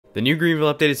The new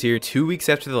Greenville update is here 2 weeks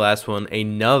after the last one,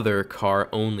 another car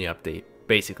only update.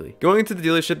 Basically. Going into the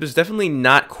dealership, there's definitely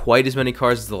not quite as many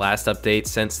cars as the last update,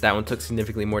 since that one took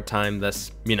significantly more time,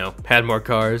 thus, had more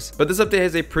cars. But this update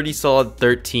has a pretty solid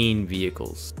 13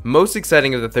 vehicles. Most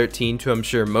exciting of the 13, to I'm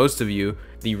sure most of you,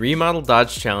 the remodeled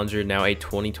Dodge Challenger, now a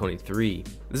 2023.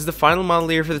 This is the final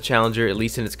model year for the Challenger, at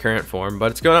least in its current form,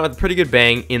 but it's going out with a pretty good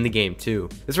bang in the game too.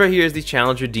 This right here is the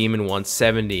Challenger Demon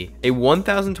 170, a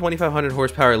 1,2500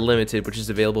 horsepower limited, which is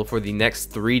available for the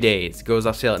next 3 days. It goes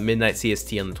off sale at midnight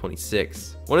CST on the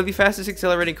 26th. One of the fastest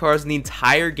accelerating cars in the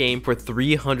entire game for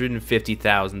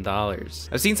 $350,000.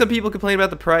 I've seen some people complain about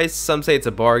the price, some say it's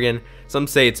a bargain, some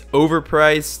say it's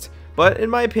overpriced. But in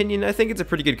my opinion, I think it's a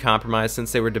pretty good compromise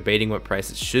since they were debating what price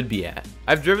it should be at.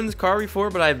 I've driven this car before,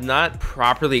 but I have not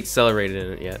properly accelerated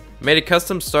in it yet. I made a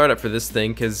custom startup for this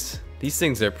thing because these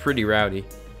things are pretty rowdy.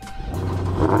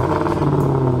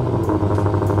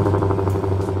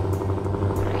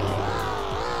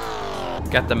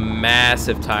 Got the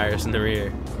massive tires in the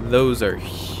rear. Those are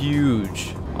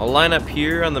huge. I'll line up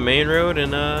here on the main road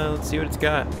and let's see what it's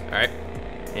got. All right,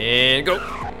 and go.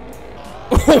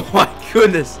 Oh my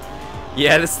goodness.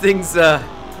 Yeah, this thing's,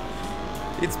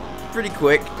 it's pretty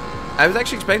quick. I was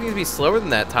actually expecting it to be slower than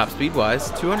that top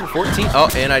speed-wise. 214. Oh,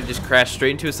 and I just crashed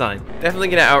straight into a sign. Definitely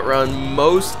gonna outrun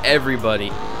most everybody.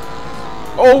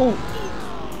 Oh!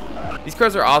 These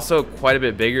cars are also quite a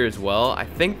bit bigger as well. I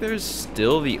think there's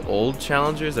still the old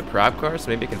Challenger as a prop car, so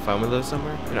maybe I can find one of those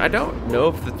somewhere. And I don't know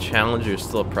if the Challenger is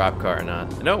still a prop car or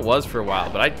not. I know it was for a while,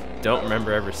 but I don't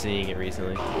remember ever seeing it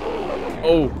recently.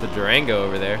 Oh, the Durango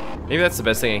over there. Maybe that's the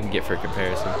best thing I can get for a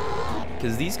comparison.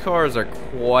 Because these cars are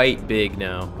quite big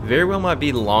now. Very well might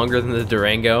be longer than the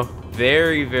Durango.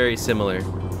 Very, very similar.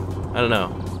 I don't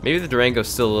know. Maybe the Durango's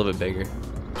still a little bit bigger.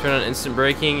 Turn on instant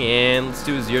braking and let's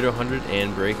do a 0 to 100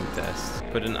 and braking test.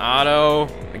 Put in auto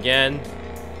again.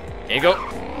 And go.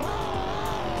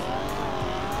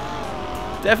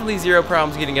 Definitely zero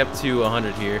problems getting up to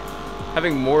 100 here.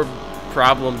 Having more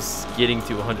problems getting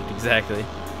to 100 exactly.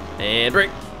 And brake.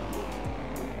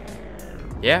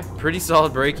 Yeah, pretty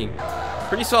solid braking.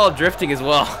 Pretty solid drifting as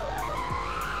well.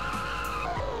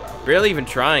 Barely even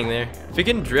trying there. If you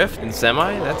can drift in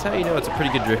semi, that's how you know it's a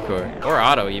pretty good drift car. Or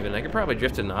auto even. I could probably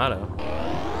drift in auto.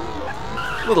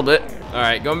 A little bit.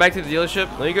 Alright, going back to the dealership.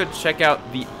 Let me go check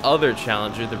out the other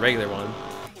Challenger, the regular one.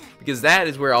 Because that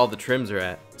is where all the trims are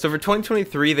at. So for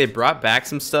 2023, they brought back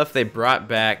some stuff. They brought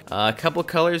back a couple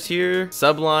colors here.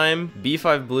 Sublime,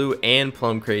 B5 Blue, and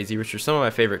Plum Crazy, which are some of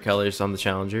my favorite colors on the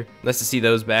Challenger. Nice to see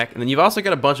those back. And then you've also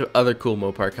got a bunch of other cool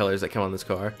Mopar colors that come on this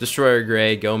car. Destroyer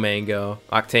Gray, Go Mango,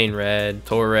 Octane Red,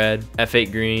 Tour Red,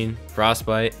 F8 Green,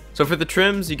 Frostbite. So for the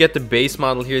trims, you get the base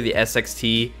model here, the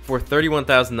SXT, for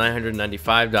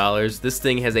 $31,995. This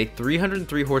thing has a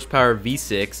 303 horsepower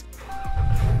V6.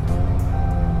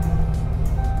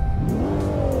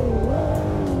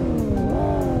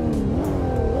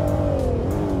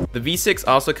 The V6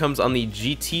 also comes on the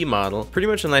GT model, pretty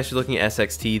much a nicer looking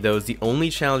SXT, though is the only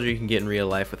Challenger you can get in real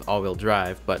life with all-wheel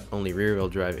drive, but only rear-wheel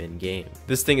drive in-game.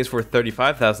 This thing is for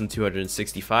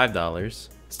 $35,265.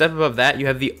 Step above that, you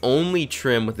have the only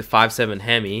trim with the 5.7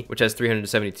 Hemi, which has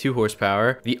 372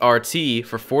 horsepower, the RT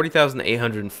for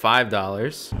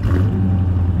 $40,805.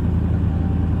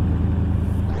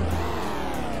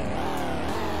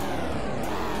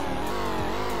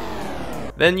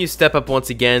 Then you step up once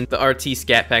again, the RT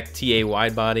Scat Pack TA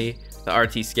wide body, the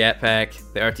RT Scat Pack,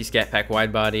 the RT Scat Pack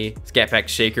wide body, Scat Pack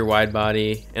Shaker wide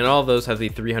body, and all of those have the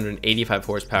 385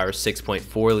 horsepower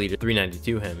 6.4 liter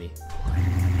 392 Hemi.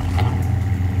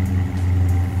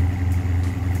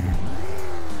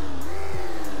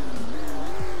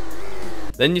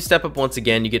 Then you step up once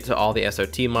again, you get to all the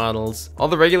SRT models. All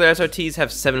the regular SRTs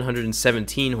have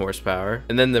 717 horsepower,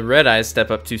 and then the red eyes step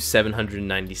up to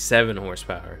 797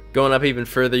 horsepower. Going up even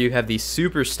further, you have the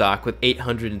Super Stock with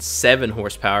 807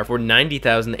 horsepower for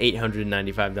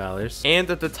 $90,895.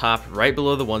 And at the top, right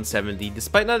below the 170,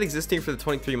 despite not existing for the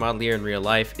 23 model year in real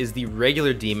life, is the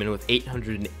regular Demon with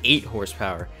 808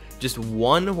 horsepower. Just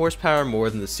 1 horsepower more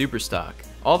than the Super Stock.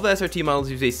 All the SRT models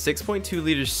use a 6.2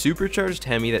 liter supercharged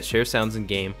Hemi that shares sounds in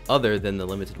game other than the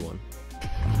limited one.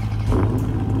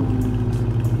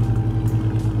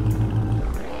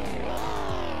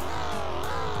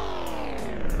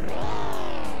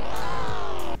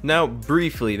 Now,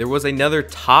 briefly, there was another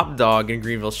top dog in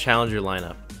Greenville's Challenger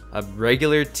lineup, a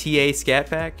regular TA Scat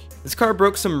Pack. This car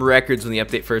broke some records when the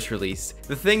update first released.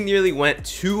 The thing nearly went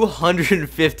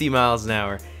 250 miles an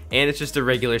hour. And it's just a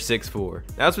regular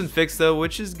 6.4. Now it's been fixed though,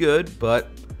 which is good, but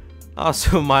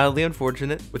also mildly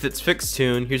unfortunate. With its fixed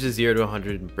tune, here's a 0 to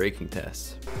 100 braking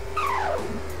test.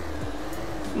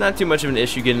 Not too much of an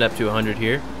issue getting up to 100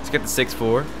 here. Let's get the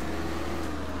 6.4.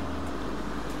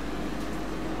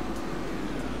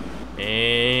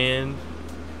 And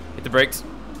hit the brakes.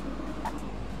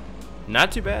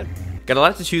 Not too bad. Got a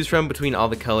lot to choose from between all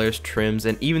the colors, trims,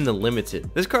 and even the limited.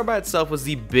 This car by itself was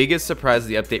the biggest surprise of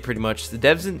the update pretty much. The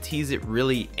devs didn't tease it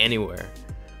really anywhere.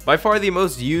 By far the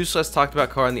most used, less talked about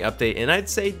car in the update, and I'd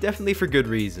say definitely for good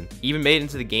reason. Even made it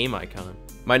into the game icon.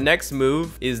 My next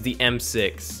move is the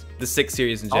M6. The 6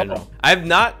 Series in general. I've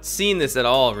not seen this at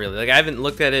all, really. Like, I haven't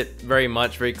looked at it very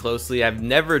closely. I've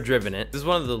never driven it. This is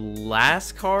one of the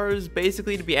last cars,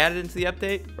 basically, to be added into the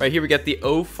update. Right here, we got the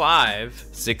 05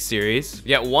 6 Series. We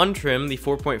got one trim, the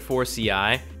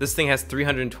 4.4 CI. This thing has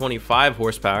 325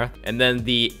 horsepower. And then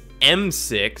the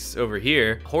M6 over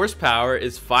here, horsepower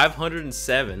is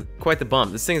 507. Quite the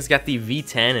bump. This thing's got the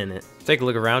V10 in it. Take a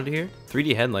look around here.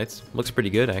 3D headlights. Looks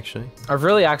pretty good, actually. I've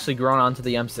really actually grown onto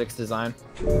the M6 design.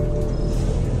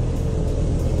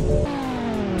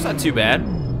 It's not too bad.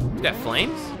 It's got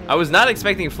flames. I was not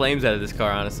expecting flames out of this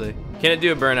car, honestly. Can it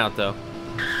do a burnout, though?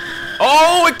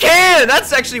 Oh, it can!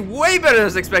 That's actually way better than I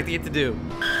was expecting it to do.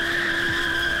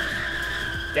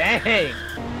 Dang!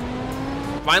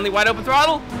 Finally, wide open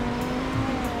throttle.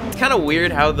 It's kind of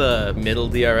weird how the middle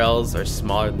DRLs are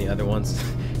smaller than the other ones.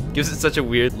 Gives it such a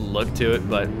weird look to it,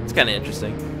 but it's kind of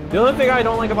interesting. The only thing I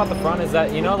don't like about the front is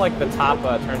that, you know, like the top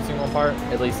turn signal part,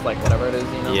 at least like whatever it is,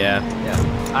 you know? Yeah.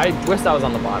 I wish that was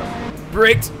on the bottom.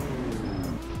 Braked.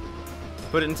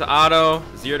 Put it into auto,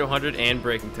 0 to 100, and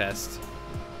braking test.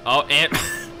 Oh, and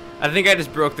I think I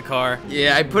just broke the car.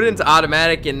 Yeah, I put it into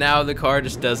automatic, and now the car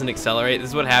just doesn't accelerate. This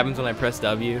is what happens when I press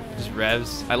W. It just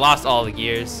revs. I lost all the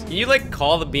gears. Can you, like,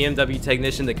 call the BMW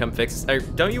technician to come fix this?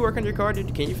 Don't you work on your car,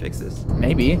 dude? Can you fix this?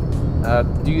 Maybe.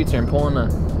 Do U-turn, pull in a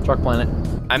truck planet.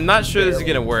 I'm not sure this is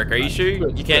gonna work. Are you sure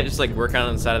you can't just, like, work on it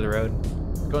on the side of the road?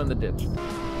 Go in the ditch.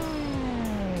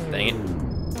 Dang it.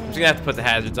 I'm just gonna have to put the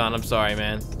hazards on. I'm sorry,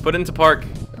 man. Put it into park.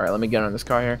 All right, let me get on this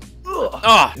car here.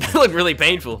 Oh, that looked really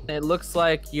painful. It looks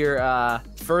like your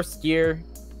first gear,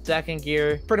 second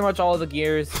gear, pretty much all of the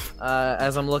gears,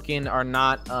 as I'm looking, are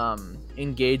not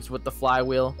engaged with the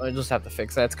flywheel. I just have to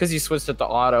fix that. It's because you switched it to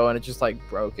auto and it just like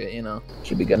broke it, you know.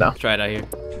 Should be good now. Try it out here.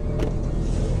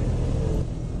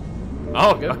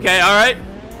 Oh, good. Okay, all right.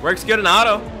 Works good in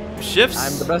auto. Shifts.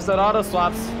 I'm the best at auto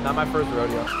swaps. Not my first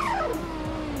rodeo.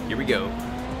 Here we go.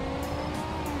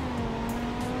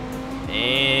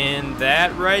 And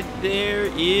that right there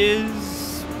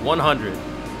is 100.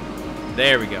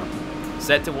 There we go.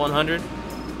 Set to 100.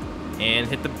 And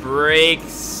hit the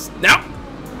brakes. Now!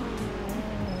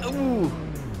 Ooh.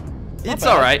 It's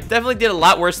alright. Definitely did a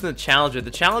lot worse than the Challenger.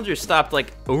 The Challenger stopped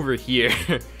like over here.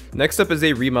 Next up is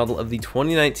a remodel of the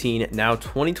 2019, now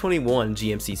 2021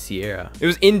 GMC Sierra. It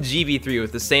was in GV3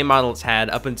 with the same model it's had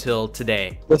up until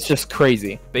today. That's just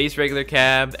crazy. Base regular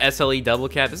cab, SLE double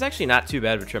cab. This is actually not too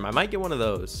bad of a trim. I might get one of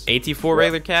those. AT4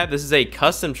 regular cab. This is a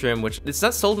custom trim, which it's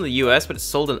not sold in the US, but it's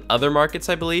sold in other markets,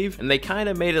 I believe. And they kind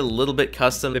of made it a little bit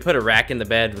custom. They put a rack in the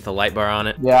bed with a light bar on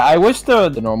it. Yeah, I wish the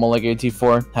normal like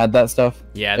AT4 had that stuff.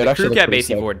 Yeah, the crew cab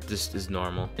AT4 just is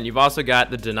normal. And you've also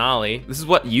got the Denali. This is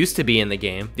what used to be in the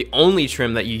game. The only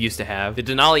trim that you used to have. The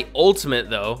Denali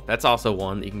Ultimate, though, that's also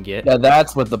one that you can get. Yeah,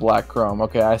 that's with the black chrome.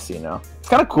 Okay, I see now. It's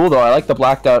kind of cool, though. I like the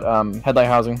blacked out headlight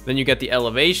housing. Then you got the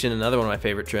Elevation, another one of my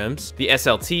favorite trims. The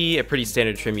SLT, a pretty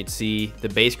standard trim you'd see. The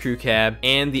base crew cab,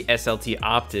 and the SLT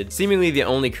Opted. Seemingly the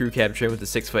only crew cab trim with the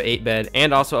 6'8" bed,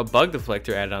 and also a bug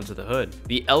deflector added onto the hood.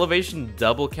 The Elevation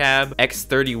Double Cab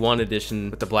X31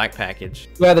 edition with the black package.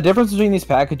 Yeah, the difference between these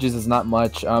packages is not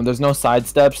much. There's no side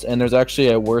steps, and there's actually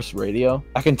a worse radio.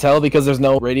 I can tell because there's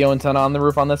no radio antenna on the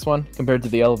roof on this one compared to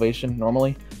the Elevation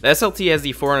normally. The SLT has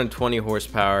the 420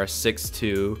 horsepower 6.2.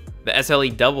 The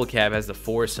SLE double cab has the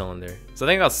 4-cylinder. So I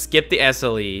think I'll skip the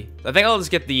SLE. I think I'll just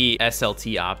get the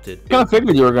SLT Opted. I kind of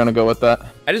figured you were going to go with that.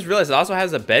 I just realized it also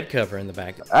has a bed cover in the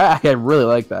back. I really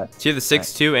like that. See the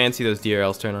 6.2 and see those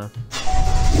DRLs turn on.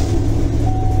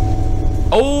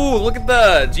 Oh, look at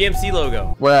the GMC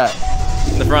logo. Where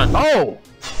at? In the front. Oh!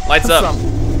 Lights up.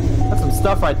 That's some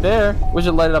stuff right there. We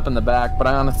should light it up in the back, but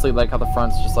I honestly like how the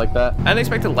front's just like that. I didn't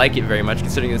expect to like it very much,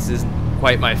 considering this isn't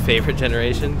quite my favorite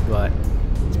generation, but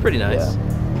it's pretty nice.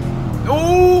 Yeah.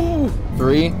 Oh!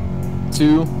 3,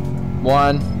 2,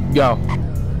 1, go.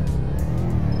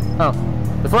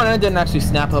 Oh, the front end didn't actually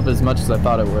snap up as much as I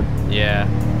thought it would. Yeah.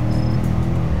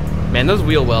 Man, those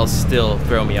wheel wells still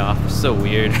throw me off. They're so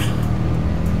weird.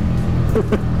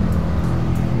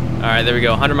 All right, there we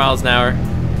go. 100 miles an hour.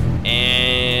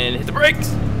 And hit the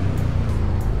brakes.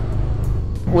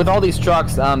 With all these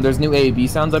trucks, there's new AAB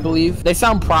sounds, I believe. They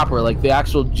sound proper, like the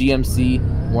actual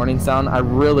GMC warning sound. I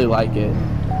really like it.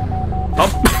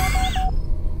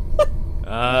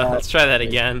 Let's try that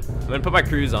again. I'm gonna put my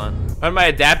cruise on. Why did my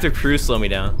adaptive cruise slow me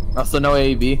down? Also, no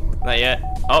AEB. Not yet.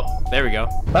 Oh, there we go.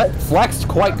 That flexed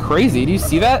quite crazy. Do you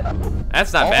see that?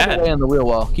 That's not All bad. the way on the wheel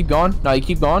well. Keep going. No, you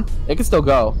keep going. It can still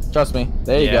go. Trust me.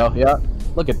 There you go. Yeah.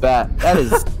 Look at that. That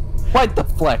is quite the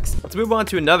flex. Let's move on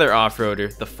to another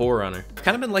off-roader, the 4Runner. I've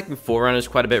kind of been liking 4Runners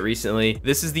quite a bit recently.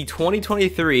 This is the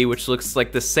 2023, which looks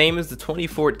like the same as the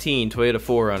 2014 Toyota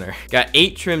 4Runner. Got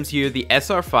 8 trims here, the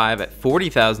SR5 at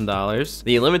 $40,000,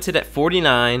 the Limited at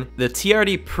 $49,000, the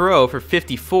TRD Pro for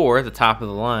 $54,000, the top of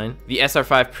the line, the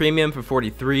SR5 Premium for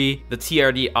 $43,000, the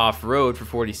TRD Off-Road for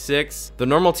 $46,000, the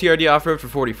normal TRD Off-Road for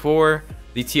 $44,000,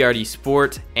 the TRD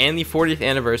Sport, and the 40th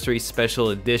Anniversary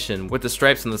Special Edition with the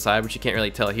stripes on the side, which you can't really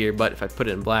tell here, but if I put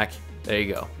it in black, there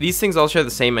you go. These things all share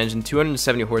the same engine,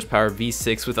 270 horsepower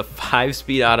V6 with a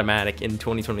 5-speed automatic in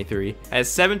 2023. Has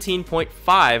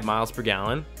 17.5 miles per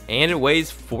gallon, and it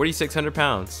weighs 4,600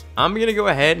 pounds. I'm gonna go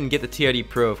ahead and get the TRD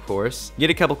Pro, of course. Get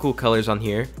a couple cool colors on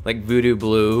here, like Voodoo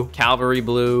Blue, Cavalry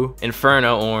Blue,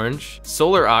 Inferno Orange,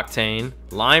 Solar Octane,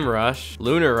 Lime Rush,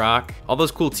 Lunar Rock, all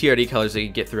those cool TRD colors that you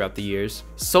get throughout the years.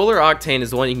 Solar Octane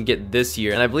is the one you can get this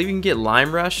year, and I believe you can get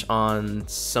Lime Rush on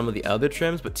some of the other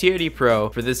trims, but TRD Pro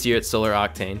for this year it's Solar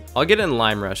Octane. I'll get it in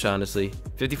Lime Rush, honestly.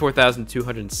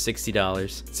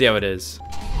 $54,260. See how it is.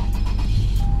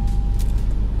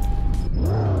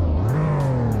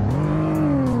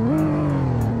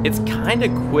 It's kind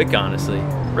of quick, honestly,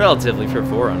 relatively for a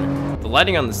 4Runner. The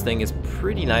lighting on this thing is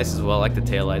pretty nice as well. I like the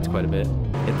taillights quite a bit.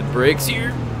 Hit the brakes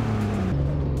here.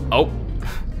 Oh,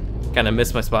 kind of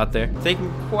missed my spot there.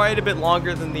 Taking quite a bit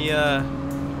longer than the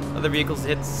other vehicles to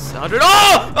hit 100. Oh!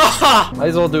 Ah! Might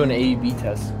as well do an AEB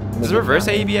test. Does the reverse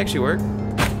AEB actually work?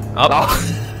 Oh.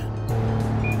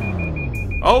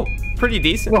 Oh, pretty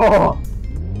decent. Oh.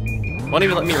 Won't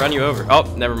even let me run you over. Oh,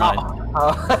 never mind.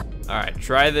 All right,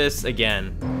 try this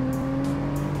again.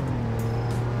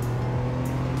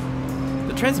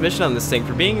 The transmission on this thing,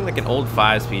 for being like an old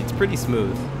 5-speed, it's pretty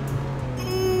smooth.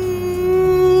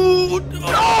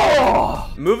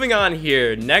 Oh! Moving on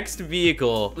here, next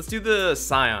vehicle. Let's do the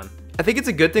Scion. I think it's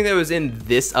a good thing that it was in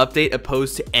this update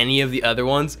opposed to any of the other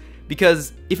ones,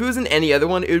 because if it was in any other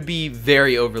one, it would be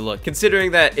very overlooked.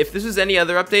 Considering that if this was any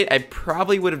other update, I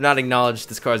probably would have not acknowledged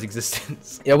this car's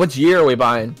existence. Yeah, which year are we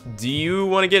buying? Do you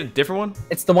want to get a different one?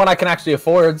 It's the one I can actually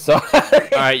afford, so.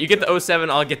 Alright, you get the 07,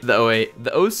 I'll get the 08.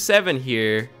 The 07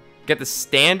 here, got the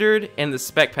standard and the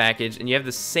spec package, and you have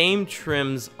the same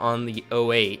trims on the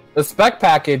 08. The spec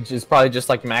package is probably just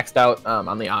like maxed out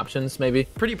on the options, maybe.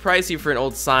 Pretty pricey for an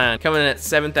old Scion, coming in at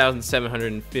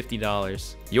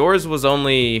 $7,750. Yours was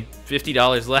only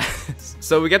 $50 less.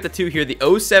 So we got the two here, the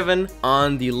 07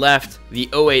 on the left, the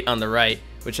 08 on the right,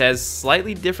 which has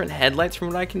slightly different headlights from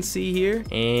what I can see here.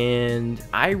 And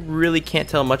I really can't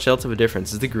tell much else of a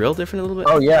difference. Is the grille different a little bit?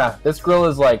 Oh yeah, this grille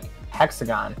is like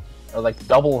hexagon, or like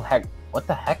double hex. What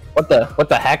the heck? What the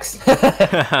hex?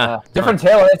 Different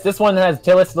taillights. This one has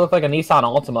taillights that look like a Nissan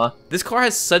Altima. This car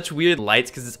has such weird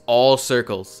lights because it's all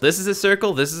circles. This is a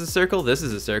circle, this is a circle, this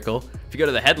is a circle. If you go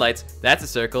to the headlights, that's a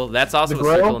circle, that's also a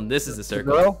circle, and this is a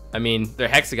circle. I mean, they're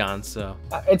hexagons, so.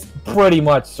 It's pretty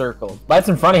much circled. Lights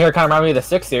in front of here kind of remind me of the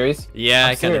 6 Series. Yeah,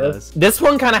 it kind of does. This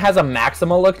one kind of has a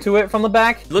Maxima look to it from the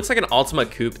back. It looks like an Altima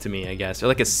Coupe to me, I guess, or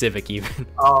like a Civic even.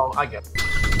 Oh, I guess.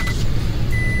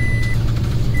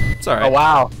 It's all right. Oh,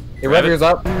 wow. Your rev gear's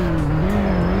up.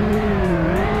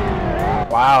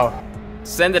 Wow.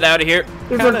 Send it out of here.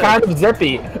 These are kind of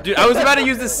zippy. Dude, I was about to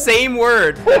use the same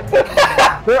word.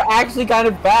 They're actually kind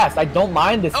of fast. I don't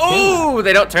mind this. Oh,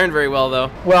 they don't turn very well,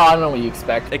 though. Well, I don't know what you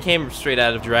expect. They came straight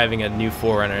out of driving a new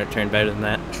 4Runner. It turned better than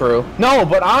that. True. No,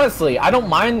 but honestly, I don't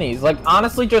mind these. Like,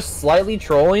 honestly, just slightly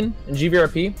trolling in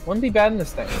GVRP wouldn't be bad in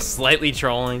this thing. Slightly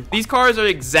trolling. These cars are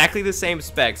exactly the same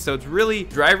specs, so it's really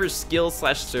driver's skill /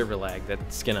 server lag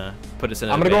that's gonna put us in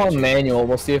an I'm gonna advantage. go on manual.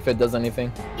 We'll see if it does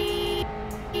anything.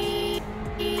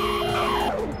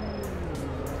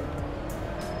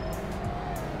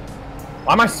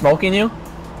 Why am I smoking you?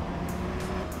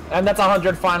 And that's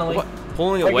 100 finally. What?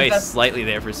 Pulling away slightly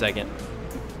there for a second.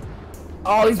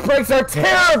 Oh, these brakes are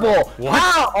terrible! What?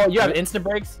 How? Oh, you have instant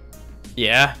brakes?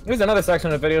 Yeah. Here's another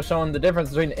section of the video showing the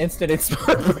difference between instant and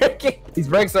smart braking. These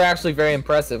brakes are actually very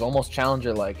impressive, almost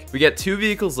Challenger-like. We got 2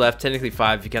 vehicles left, technically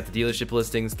 5 if you count the dealership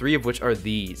listings, 3 of which are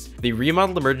these. The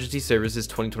Remodeled Emergency Services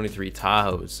 2023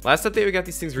 Tahoes. Last update we got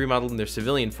these things remodeled in their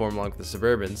civilian form along with the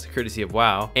Suburbans, courtesy of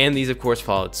WoW, and these of course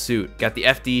followed suit. Got the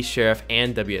FD, Sheriff,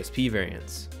 and WSP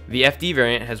variants. The FD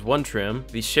variant has 1 trim,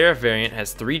 the Sheriff variant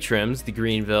has 3 trims, the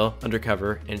Greenville,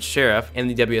 Undercover, and Sheriff, and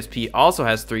the WSP also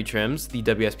has 3 trims, the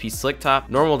WSP Slick Top,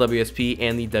 Normal WSP,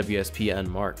 and the WSP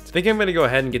Unmarked. I think I'm gonna go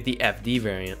ahead and get the FD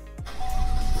variant.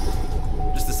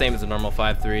 Just the same as a normal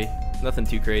 5.3, nothing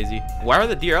too crazy. Why are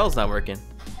the DRLs not working?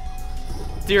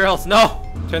 DRLs, no!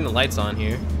 Turn the lights on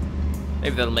here.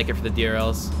 Maybe that'll make it for the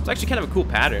DRLs. It's actually kind of a cool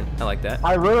pattern. I like that.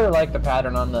 I really like the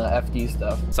pattern on the FD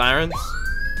stuff. Sirens.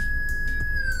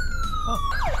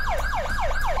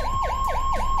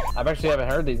 I actually haven't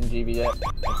heard these in GB yet. Like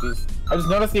these. I just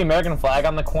noticed the American flag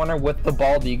on the corner with the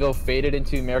bald eagle faded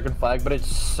into American flag, but it's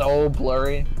so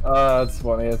blurry. Oh, it's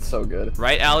funny. It's so good.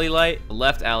 Right alley light,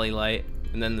 left alley light,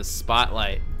 and then the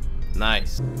spotlight.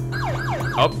 Nice.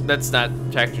 Oh, that's not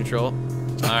traction control.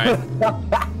 All right.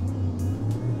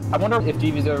 I wonder if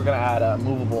GV's ever gonna add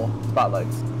movable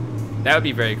spotlights. That would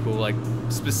be very cool, like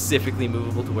specifically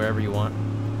movable to wherever you want.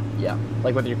 Yeah,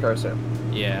 like with your cursor.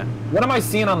 Yeah. What am I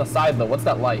seeing on the side though? What's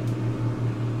that light?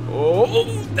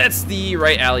 Oh, that's the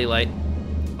right alley light.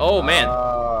 Oh man,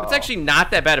 it's actually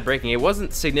not that bad at braking. It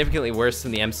wasn't significantly worse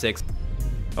than the M6.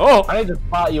 Oh! I need to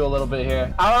spot you a little bit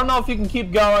here. I don't know if you can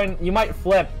keep going. You might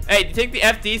flip. Hey, do you think the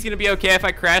FD's gonna be okay if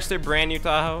I crash their brand new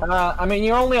Tahoe? I mean,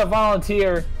 you're only a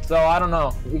volunteer, so I don't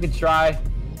know. You could try.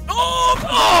 Oh!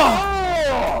 Oh!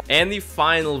 And the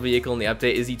final vehicle in the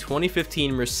update is the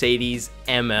 2015 Mercedes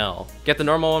ML. Got the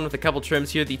normal one with a couple trims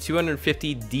here, the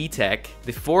 250 D-Tech,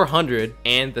 the 400,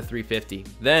 and the 350.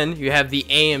 Then you have the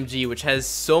AMG, which has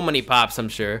so many pops, I'm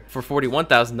sure, for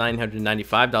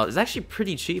 $41,995. It's actually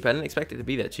pretty cheap. I didn't expect it to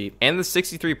be that cheap. And the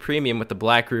 63 Premium with the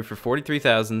black roof for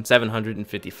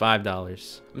 $43,755. I'm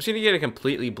just gonna get a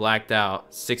completely blacked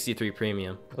out 63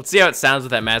 Premium. Let's see how it sounds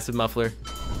with that massive muffler.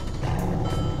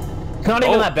 Not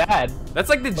even that bad. That's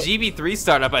like the GB3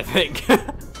 startup, I think.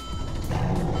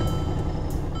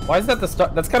 Why is that the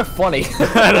start? That's kind of funny.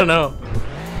 I don't know.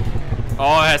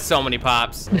 Oh, it has so many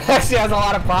pops. It actually has a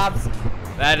lot of pops.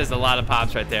 That is a lot of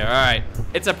pops right there. All right.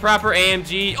 It's a proper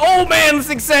AMG. Oh, man, this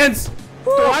makes sense.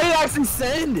 Why did it actually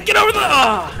send? Get over the...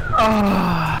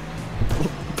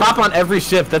 Pop on every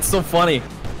shift. That's so funny.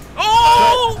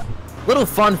 Oh! Little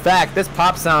fun fact, this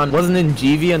pop sound wasn't in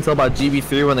GV until about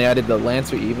GB3 when they added the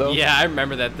Lancer Evo. Yeah, I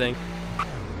remember that thing.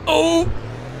 Oh!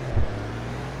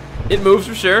 It moves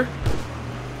for sure.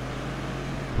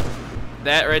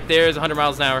 That right there is 100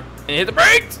 miles an hour. And hit the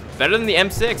brakes! Better than the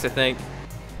M6, I think.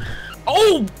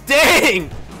 Oh,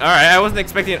 dang! Alright, I wasn't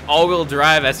expecting an all-wheel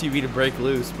drive SUV to break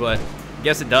loose, but I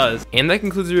guess it does. And that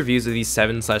concludes the reviews of these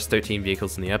 7/13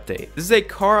 vehicles in the update. This is a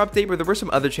car update, but there were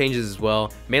some other changes as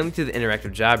well, mainly to the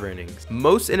interactive job earnings.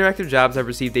 Most interactive jobs have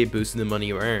received a boost in the money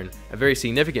you earn, a very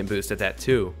significant boost at that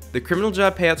too. The criminal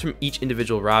job payouts from each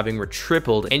individual robbing were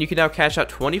tripled, and you can now cash out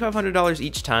 $2,500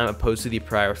 each time opposed to the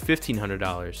prior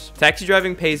 $1,500. Taxi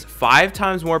driving pays 5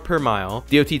 times more per mile.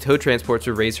 DOT tow transports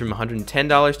were raised from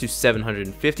 $110 to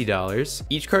 $750.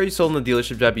 Each car you sold in the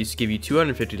dealership job used to give you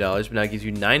 $250, but now gives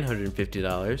you $950.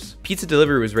 Pizza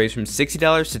delivery was raised from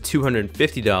 $60 to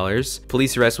 $250.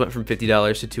 Police arrest went from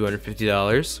 $50 to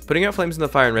 $250. Putting out flames in the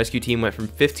fire and rescue team went from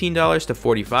 $15 to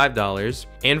 $45.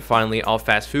 And finally, all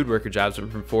fast food worker jobs went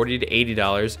from $40 to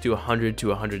 $80 to $100 to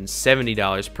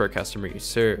 $170 per customer you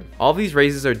serve. All of these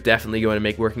raises are definitely going to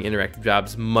make working interactive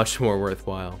jobs much more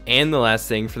worthwhile. And the last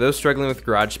thing, for those struggling with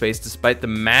garage space, despite the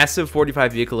massive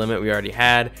 45 vehicle limit we already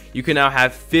had, you can now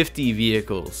have 50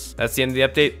 vehicles. That's the end of the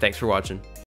update. Thanks for watching.